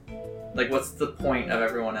just like, what's the point of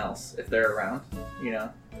everyone else if they're around, you know?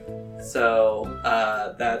 So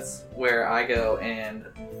that's where I go, and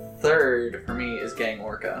third for me is Gang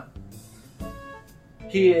Orca.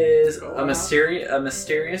 He is a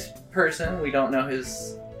mysterious person. We don't know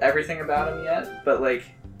everything about him yet, but like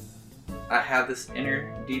I have this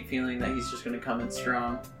inner deep feeling that he's just going to come in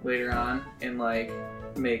strong later on and like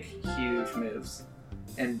make huge moves.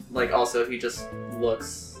 And like also he just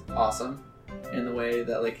looks awesome in the way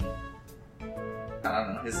that like, I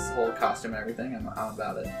don't know, his whole costume and everything, I'm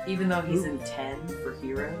about it. Even though he's in 10 for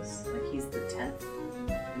heroes, like he's the 10th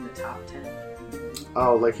in the top 10.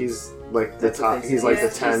 Oh, like he's like the That's what top. they He's say. like the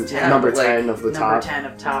Yes, 10, he's 10. number Like, 10 of the Number top. 10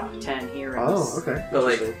 of top 10 heroes. Oh, okay. But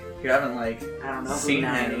like, Interesting. you haven't like I don't know who seen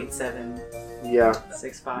 9, him. 8, 7, Yeah.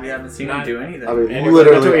 6, 5. You haven't seen him do anything. I mean, And it's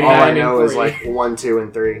literally between all I 9 and know is 3. like 1, 2,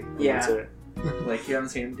 and 3. Yeah. That's it. Like, you haven't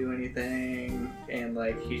seen him do anything, and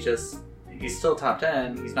like he's still top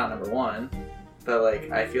 10. He's not number 1, but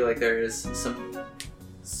like I feel like there is some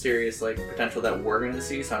serious like potential that we're gonna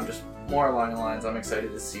see. So I'm just more along the lines. I'm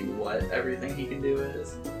excited to see what everything he can do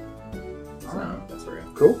is. So that's real.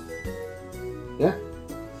 Cool. Yeah.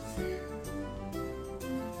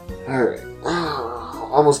 All right.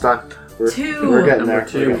 Almost done. We're 2. We're getting Number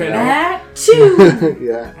there. 2. We're getting there. At 2.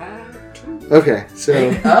 Yeah. Okay. So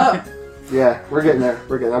Up. yeah, we're getting there.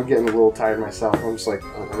 I'm getting a little tired myself. I'm just like,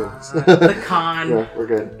 oh my The goodness. con. Yeah, we're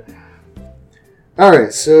good. All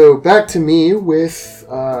right. So back to me with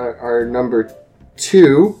our number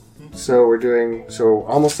 2. So we're doing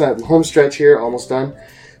almost at home stretch here. Almost done.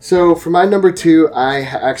 So for my number 2, I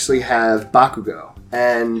actually have Bakugo,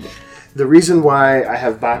 and the reason why I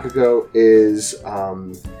have Bakugo is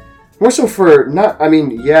more so for not. I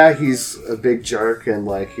mean, yeah, he's a big jerk, and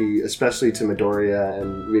like especially to Midoriya,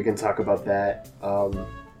 and we can talk about that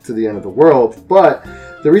to the end of the world. But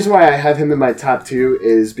the reason why I have him in my top 2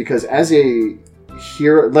 is because as a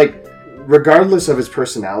hero, like regardless of his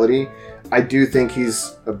personality, I do think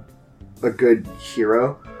he's a good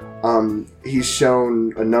hero. He's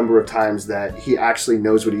shown a number of times that he actually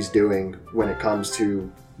knows what he's doing when it comes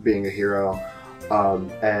to being a hero,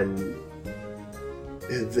 and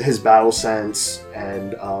his battle sense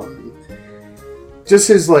and just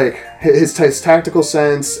his tactical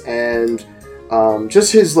sense and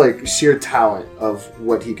just his like sheer talent of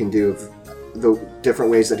what he can do, the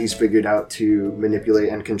different ways that he's figured out to manipulate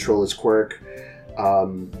and control his quirk, I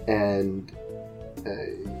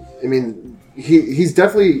mean, he's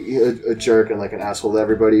definitely a jerk and like an asshole to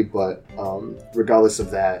everybody, but regardless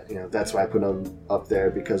of that, you know, that's why I put him up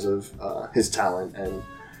there because of his talent, and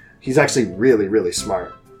he's actually really, really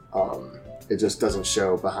smart. It just doesn't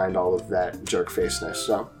show behind all of that jerk faceness.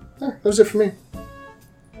 So that was it for me.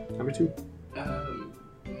 Number 2.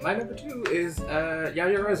 My number 2 is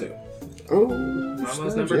Yaoyorozu. Oh, Momo's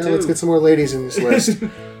snap. number Yeah, 2. let's get some more ladies in this list.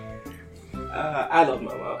 I love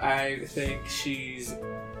Momo. I think she's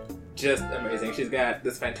just amazing. She's got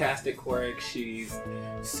this fantastic quirk. She's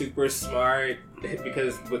super smart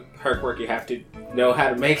because with her quirk you have to know how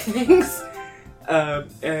to make things.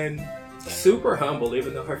 And super humble,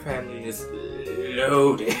 even though her family is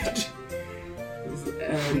loaded.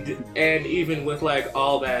 And even with like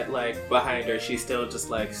all that like behind her, she's still just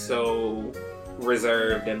like so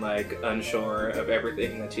reserved and like unsure of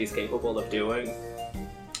everything that she's capable of doing.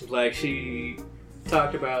 Like she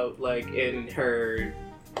talked about like in her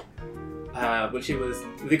when she was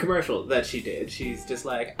the commercial that she did, she's just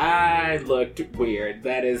like, I looked weird,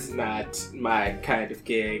 that is not my kind of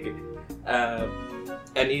gig.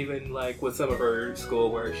 And even like with some of her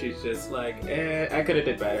schoolwork, she's just like, I could have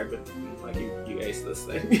did better, but like you aced this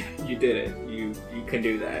thing. You did it. You can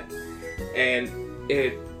do that. And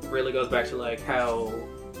it really goes back to like how,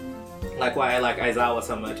 like why I like Aizawa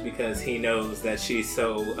so much, because he knows that she's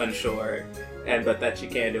so unsure, but that she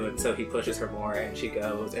can do it, so he pushes her more, and she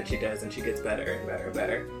goes and she does, and she gets better and better and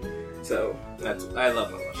better. So I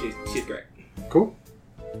love Momo. She's great. Cool.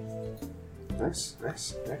 Nice.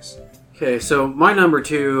 Okay, so my number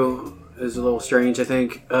 2 is a little strange, I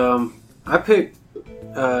think. I picked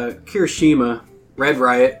Kirishima, Red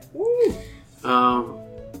Riot.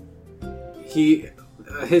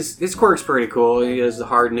 His quirk's pretty cool. He does the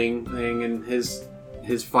hardening thing, and his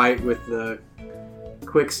fight with the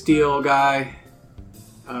quick steel guy.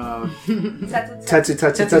 Tetsu.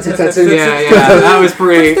 Yeah, that was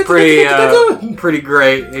pretty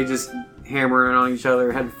great. They just hammering on each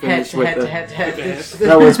other. Had to finish with the head.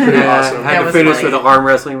 That was pretty awesome. Had That to was finish great. with the arm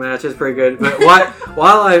wrestling match. It's pretty good. But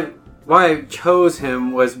why I chose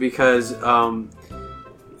him was because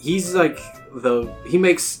he's like he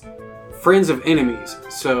makes friends of enemies.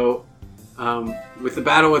 So with the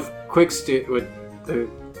battle with with the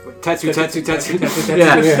Tetsu,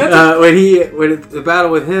 when the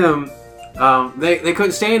battle with him, they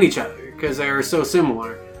couldn't stand each other because they were so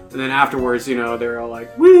similar. And then afterwards, they're all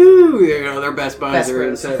like, woo! They're best buds. They're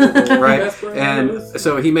inseparable, right? And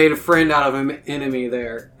so he made a friend out of an enemy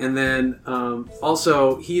there. And then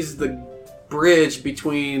also, he's the bridge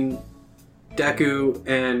between Deku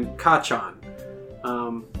and Kacchan.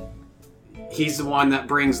 He's the one that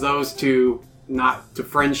brings those two, not to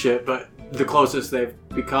friendship, but the closest they've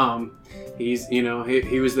become. He's, he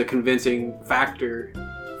was the convincing factor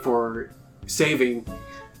for saving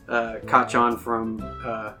Kacchan from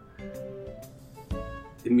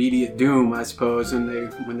immediate doom, I suppose.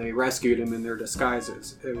 And when they rescued him in their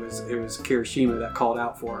disguises, it was Kirishima that called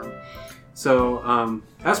out for him. So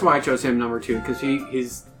that's why I chose him number 2, because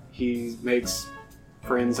he makes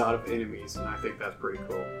friends out of enemies, and I think that's pretty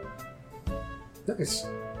cool. Nice.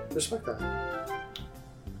 Respect that.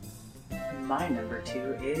 My number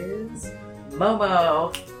 2 is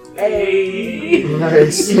Momo. Hey.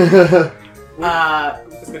 Nice. I'm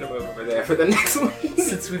just gonna move over there for the next one.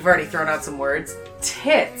 Since we've already thrown out some words,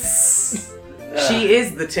 tits. She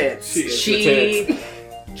is the tits. She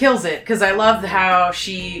kills it, because I love how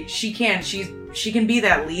she can be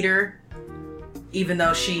that leader, even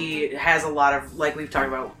though she has a lot of, like we've talked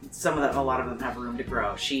about, a lot of them have room to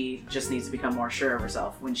grow. She just needs to become more sure of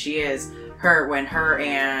herself. When her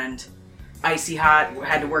and Icy Hot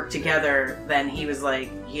had to work together, then he had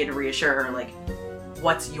to reassure her, like,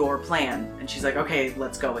 what's your plan? And she's like, okay,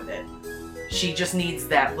 let's go with it. She just needs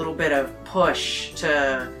that little bit of push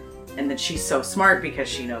and then she's so smart because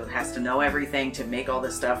she has to know everything to make all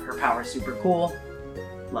this stuff. Her power's super cool.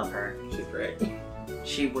 Love her. She's great.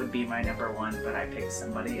 She would be my number 1, but I picked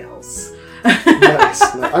somebody else. Nice.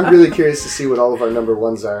 I'm really curious to see what all of our number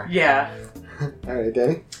 1s are. Yeah. All right,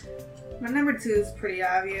 Danny? My number 2 is pretty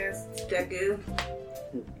obvious. It's Deku.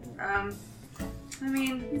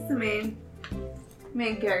 He's the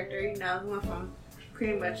main character, he went from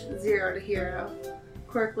pretty much zero to hero.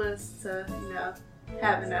 Quirkless to,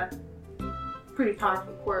 having a pretty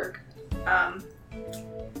powerful quirk.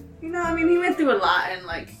 He went through a lot, and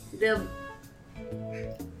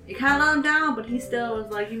you kind of let him down, but he still was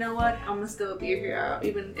like, you know what, I'm gonna still be a hero,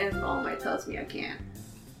 even if All Might tells me I can't.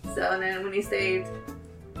 So, and then when he saved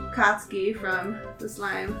Katsuki from the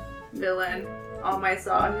slime villain, All Might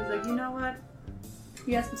saw, and he was like, you know what,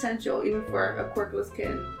 he has potential, even for a quirkless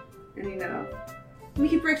kid. And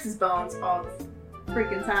he breaks his bones all the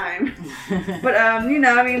freaking time. But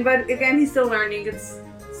but again, he's still learning. It's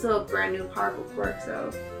still a brand new powerful quirk,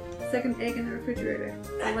 so second egg in the refrigerator.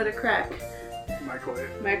 Don't let it crack.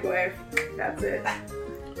 Microwave. That's it.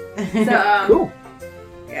 So, cool.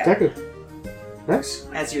 Yeah. Deku. Nice.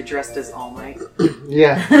 As you're dressed as All Might.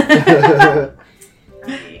 Yeah.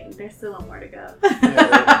 There's still one more to go.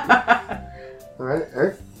 All right,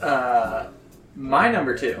 Eric? My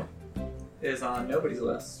number 2 is on nobody's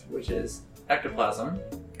list, which is Ectoplasm.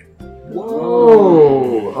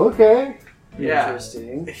 Whoa. Okay. Yeah.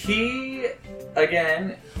 Interesting.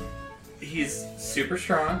 He's super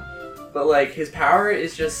strong, but his power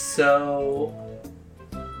is just so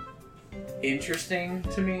interesting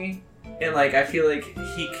to me. And I feel like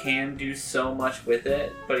he can do so much with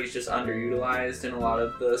it, but he's just underutilized in a lot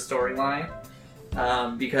of the storyline.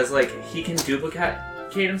 Because he can duplicate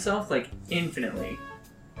himself infinitely.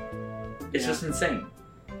 It's just insane.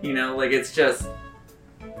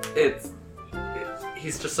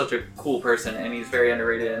 He's just such a cool person, and he's very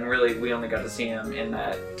underrated, and really we only got to see him in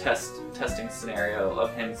that testing scenario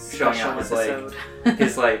of him showing out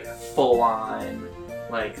his full on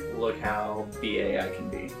look how BA I can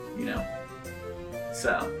be,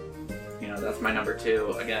 So, that's my number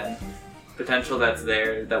 2. Again, potential that's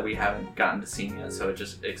there that we haven't gotten to see yet, so it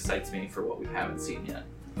just excites me for what we haven't seen yet.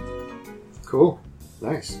 Cool.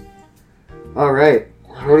 Nice. All right.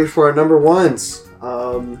 Ready for our number 1s.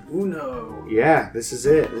 Uno. Yeah, this is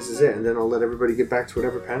it. And then I'll let everybody get back to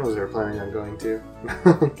whatever panels they're planning on going to.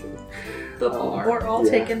 The bar. We're all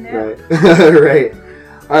taken there. Right. Right.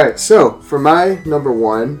 All right. So for my number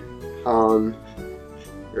 1,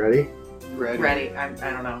 ready? Ready. I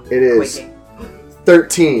don't know. It is Quaking.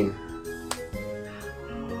 13.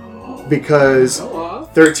 Because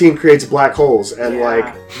 13 creates black holes, and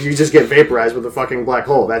you just get vaporized with a fucking black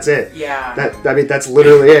hole. That's it. Yeah. That's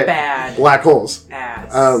literally it. Bad. Black holes.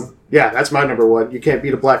 Ass. Yeah, that's my number 1. You can't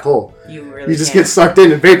beat a black hole. You just get sucked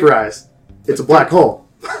in and vaporized. It's a black hole.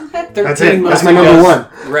 That's it. That's my number 1.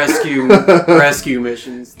 Rescue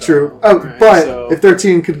missions. Though. True. Right, But if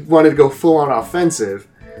 13 wanted to go full on offensive,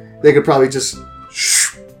 they could probably just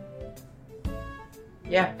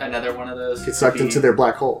Yeah. Another one of those. Get sucked into their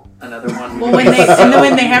black hole. Another one. Well,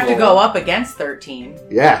 when they have to go up against 13.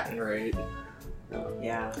 Yeah. Right.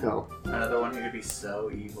 Yeah. No. Another one who could be so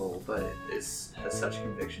evil, but has such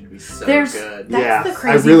conviction to be so That's good. Yeah, the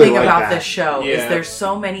crazy I really thing like about that. this show Yeah. is there's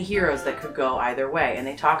so many heroes that could go either way, and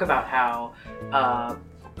they talk about how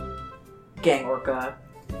Gang Orca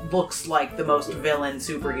looks like the most villain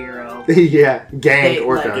superhero. Yeah. Gang They,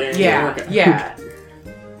 Orca. like, Gang yeah, Orca. yeah.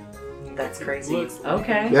 That's crazy. Looks like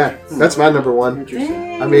Okay. Yeah, that's my number one.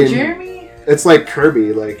 Dang, I mean- Jeremy. It's like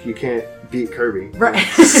Kirby. Like, you can't beat Kirby. Right.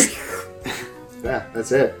 Yeah,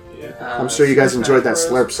 that's it. Yeah. I'm sure you guys Smash enjoyed that Bros.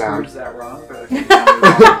 slurp sound. Proves that wrong, but okay.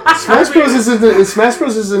 Smash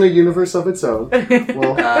Bros is in a universe of its own.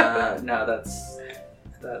 Well, No, that's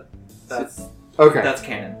okay. that's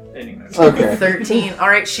canon. Anyways. Okay. 13. All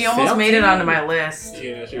right, she almost made it onto my list,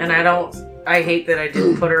 Yeah, she and really I don't. does. I hate that I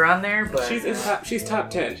didn't put her on there, but She's top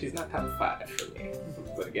 10. She's not top 5 for me.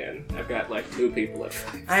 But again, I've got like 2 people at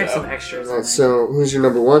 5. I have so. some extras. on Alright, there. so who's your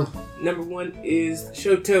number one? Number 1 is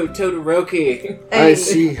Shoto Todoroki. I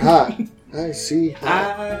see hot. I see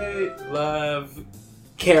hot. I love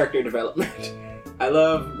character development. I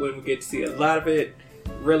love when we get to see a lot of it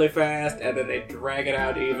really fast and then they drag it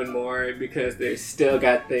out even more because they still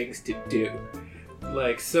got things to do.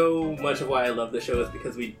 Like, so much of why I love the show is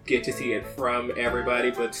because we get to see it from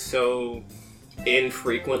everybody, but so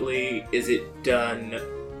infrequently is it done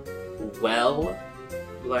well.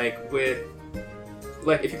 Like, if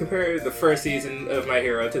you compare the first season of My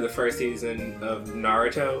Hero to the first season of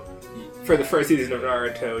Naruto, for the first season of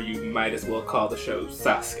Naruto, you might as well call the show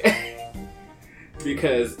Sasuke.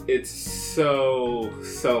 Because it's so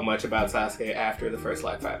much about Sasuke after the first,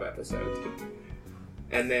 5 episodes.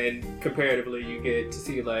 And then, comparatively, you get to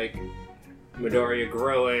see, Midoriya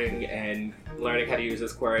growing and learning how to use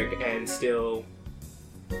his quirk and still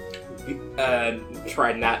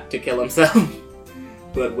try not to kill himself.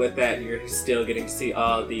 But with that, you're still getting to see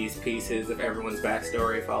all these pieces of everyone's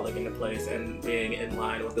backstory falling into place and being in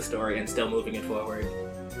line with the story and still moving it forward.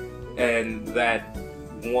 And that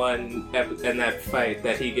that fight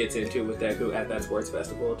that he gets into with Deku at that sports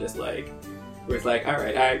festival, just where it's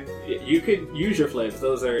alright, you could use your flames.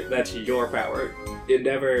 That's your power. We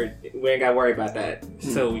ain't gotta worry about that.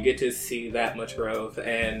 So we get to see that much growth,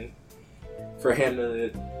 and for him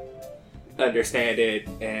to understand it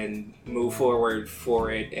and move forward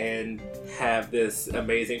for it and have this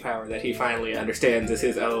amazing power that he finally understands is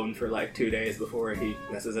his own for 2 days before he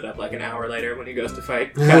messes it up an hour later when he goes to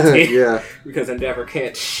fight Katsuki. Yeah. Because Endeavor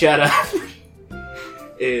can't shut up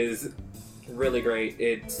is really great.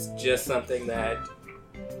 It's just something that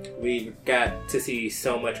we've got to see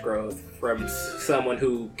so much growth from someone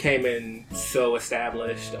who came in so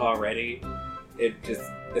established already.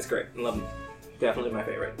 It's great. I love him. Definitely my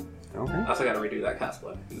favorite. Okay. Also got to redo that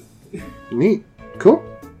cosplay. Neat. Cool.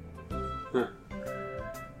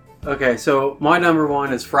 Okay, so my number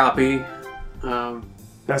one is Froppy.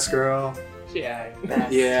 Best girl.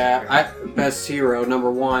 Yeah. Best hero,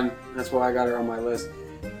 number one. That's why I got her on my list.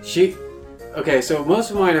 Okay, so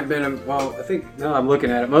most of mine have been, well, I think, now I'm looking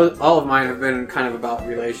at it, all of mine have been kind of about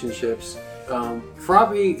relationships.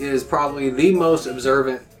 Froppy is probably the most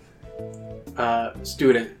observant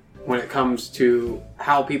student when it comes to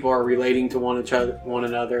how people are relating to one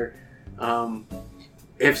another.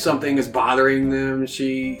 If something is bothering them,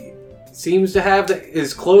 she seems to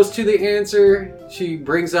is close to the answer. She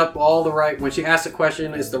brings up when she asks a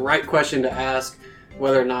question, it's the right question to ask,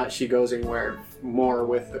 whether or not she goes anywhere more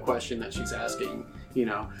with the question that she's asking,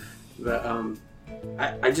 But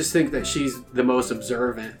I just think that she's the most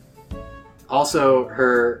observant. Also,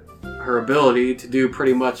 her ability to do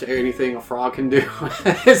pretty much anything a frog can do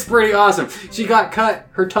is pretty awesome. She got cut,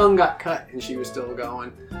 her tongue got cut, and she was still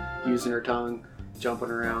going, using her tongue, jumping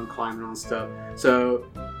around, climbing on stuff. So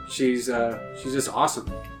she's just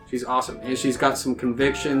awesome. She's awesome, and she's got some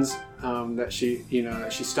convictions that she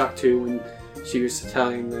stuck to when she was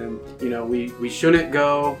telling them, we shouldn't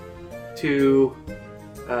go to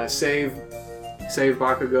save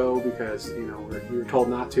Bakugo because we were told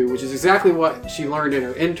not to, which is exactly what she learned in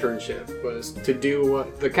her internship, was to do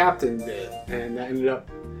what the captain did, and that ended up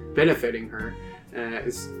benefiting her.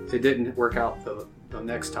 It didn't work out the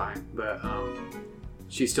next time, but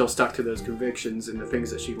she still stuck to those convictions and the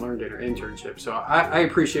things that she learned in her internship. So I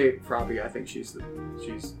appreciate Froppy. I think she's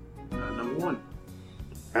number one.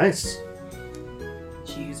 Nice.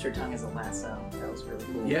 She used her tongue as a lasso. That was really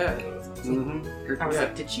cool. Yeah. I was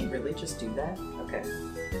like, did she really just do that? Okay.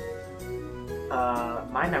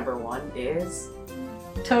 My number one is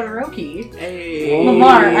Todoroki. Hey.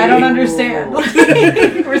 Lamar, I don't understand.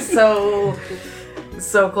 We're so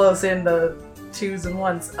close in the twos and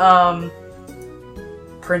ones.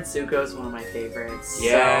 Prince Zuko is one of my favorites.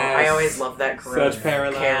 Yes. So I always love that growth Such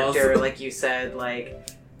parallels. character, like you said, like,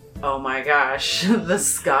 oh my gosh, the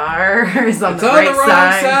scar is on It's the on right the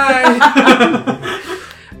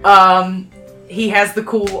wrong side. He has the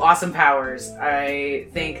cool, awesome powers. I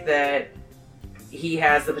think that he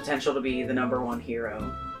has the potential to be the number one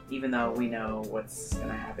hero, even though we know what's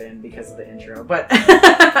gonna happen because of the intro. But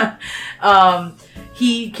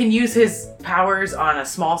he can use his powers on a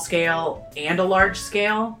small scale and a large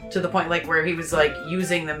scale, to the point like where he was like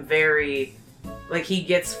using them very, like he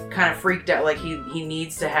gets kind of freaked out, like he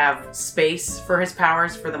needs to have space for his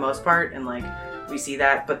powers for the most part, and like we see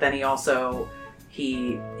that. But then he also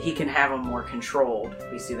he can have them more controlled.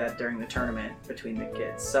 We see that during the tournament between the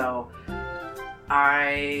kids. So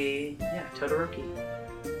Todoroki.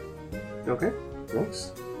 Okay,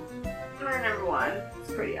 nice. My number one.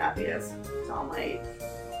 It's pretty obvious. It's All Might.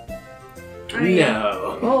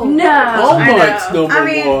 No. Oh No. All I Might's know. number I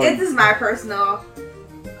mean, one. it's just my personal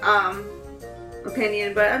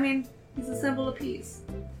opinion, but I mean, he's a symbol of peace.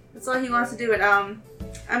 That's all he wants to do. And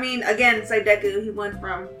I mean, again, it's like Deku. He went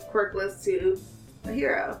from quirkless to a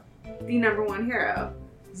hero, the number one hero.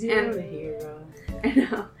 Zero the hero. I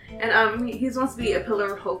know. And he wants to be a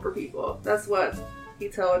pillar of hope for people. That's what he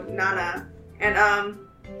told Nana. And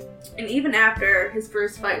even after his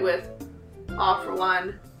first fight with All For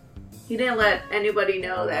One, he didn't let anybody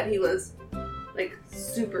know that he was like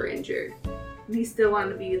super injured. And he still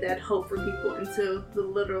wanted to be that hope for people until the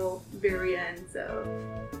literal very end. So,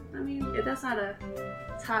 I mean, if that's not a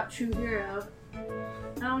top true hero,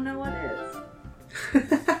 I don't know what is.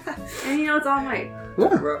 And you know, it's All Might. Yeah,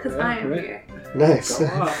 Because I am here. nice. Go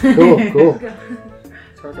on. Cool.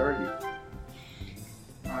 It's hard to argue.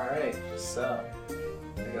 Alright, so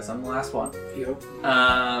I guess I'm the last one. Yep.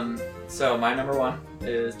 So my number one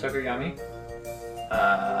is Tokoyami.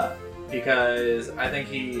 Because I think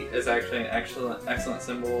he is actually an excellent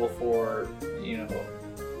symbol for, you know,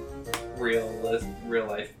 real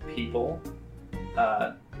life people.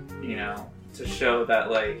 You know, to show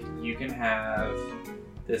that like you can have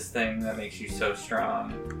this thing that makes you so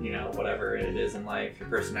strong, you know, whatever it is in life, your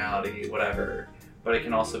personality, whatever, but it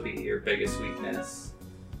can also be your biggest weakness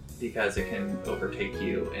because it can overtake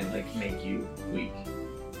you and like make you weak.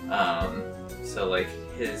 So like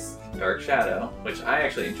his Dark Shadow, which I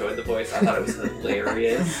actually enjoyed the voice. I thought it was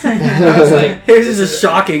hilarious. I was like, It was just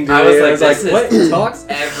shocking to I me. was like, what? this talks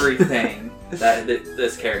everything that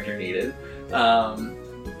this character needed.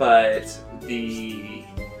 But the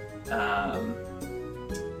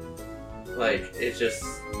like it's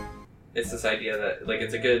this idea that like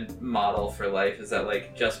it's a good model for life, is that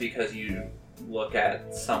like just because you look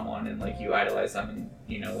at someone and like you idolize them and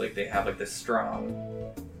you know like they have like this strong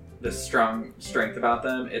strength about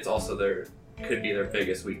them, it's also could be their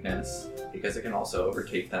biggest weakness, because it can also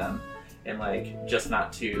overtake them. And like just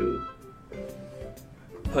not to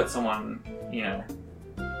put someone, you know,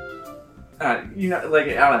 like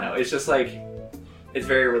I don't know, it's just like it's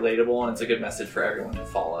very relatable, and it's a good message for everyone to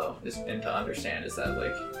follow and to understand, is that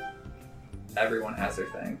like everyone has their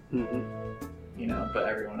thing, you know, but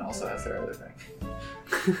everyone also has their other thing.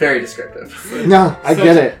 Very descriptive. No, I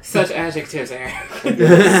get it. Such adjectives there.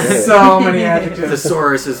 So many adjectives.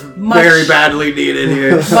 Thesaurus is Much- very badly needed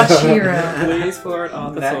here. Much hero. Please forward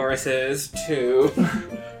all thesauruses to...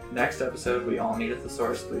 Next episode, we all need a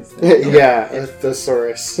thesaurus, please. Yeah, a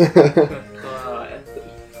thesaurus. God.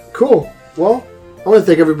 Cool. Well, I want to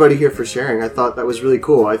thank everybody here for sharing. I thought that was really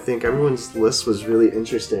cool. I think everyone's list was really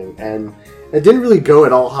interesting, and it didn't really go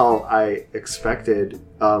at all how I expected.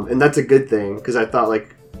 And that's a good thing, because I thought,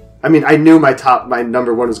 like, I mean, I knew my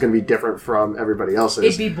number one was going to be different from everybody else's.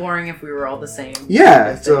 It'd be boring if we were all the same.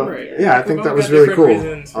 Yeah, so Right. yeah, I We've think all that was got really different cool.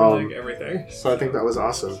 reasons for, like, everything. So I think that was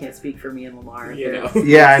awesome. Can't speak for me and Lamar. You know.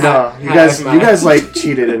 Yeah, I know. You Half guys, mine. you guys like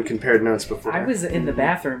cheated and compared notes before. I was in the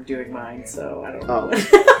bathroom doing mine, so I don't Oh. know.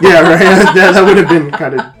 Yeah, right. That would have been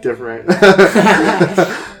kind of different.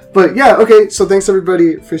 But yeah, okay. So thanks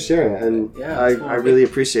everybody for sharing, and Yeah, I it's cool. really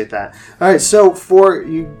appreciate that. All right, so for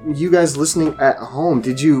you guys listening at home,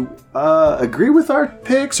 did you agree with our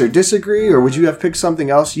picks or disagree, or would you have picked something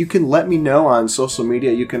else? You can let me know on social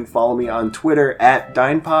media. You can follow me on Twitter at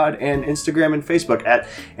DinePod and Instagram and Facebook at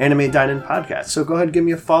Anime Dine-In Podcast. So go ahead and give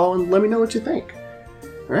me a follow and let me know what you think.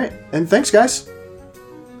 All right, and thanks guys.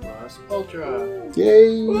 Plus Ultra.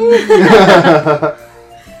 Yay!